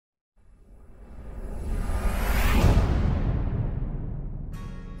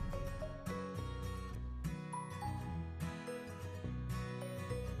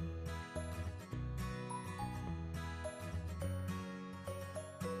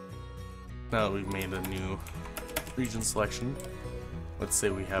Now that we've made a new region selection, let's say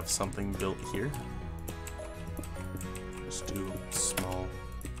we have something built here. Just do small.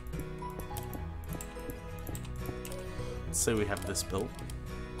 Let's say we have this built.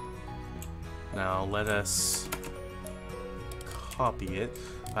 Now let us copy it.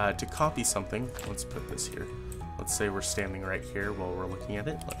 To copy something, let's put this here. Let's say we're standing right here while we're looking at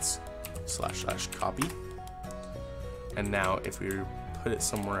it. Let's / copy. And now if we put it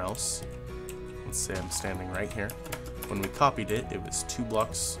somewhere else, let's say I'm standing right here. When we copied it, it was 2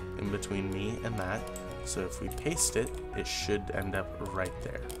 blocks in between me and that. So if we paste it, it should end up right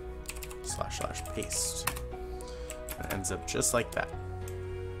there. / paste. It ends up just like that.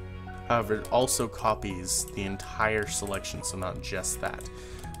 However, it also copies the entire selection, so not just that.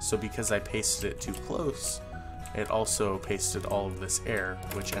 So because I pasted it too close, it also pasted all of this air,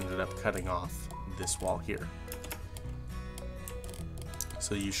 which ended up cutting off this wall here.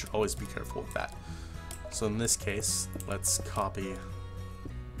 So you should always be careful with that. So in this case, let's copy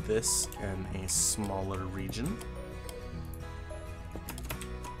this in a smaller region.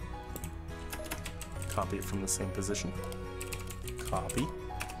 Copy it from the same position. Copy.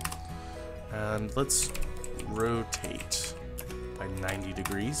 And let's rotate by 90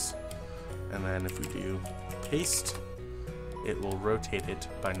 degrees. And then if we do paste, it will rotate it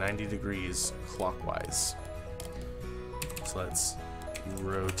by 90 degrees clockwise. So let's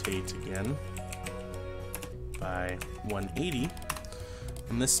rotate again by 180,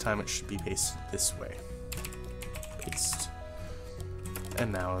 and this time it should be pasted this way. Paste.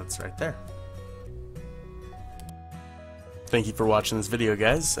 And now it's right there. Thank you for watching this video,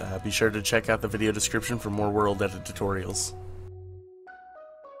 guys. Be sure to check out the video description for more World Edit tutorials.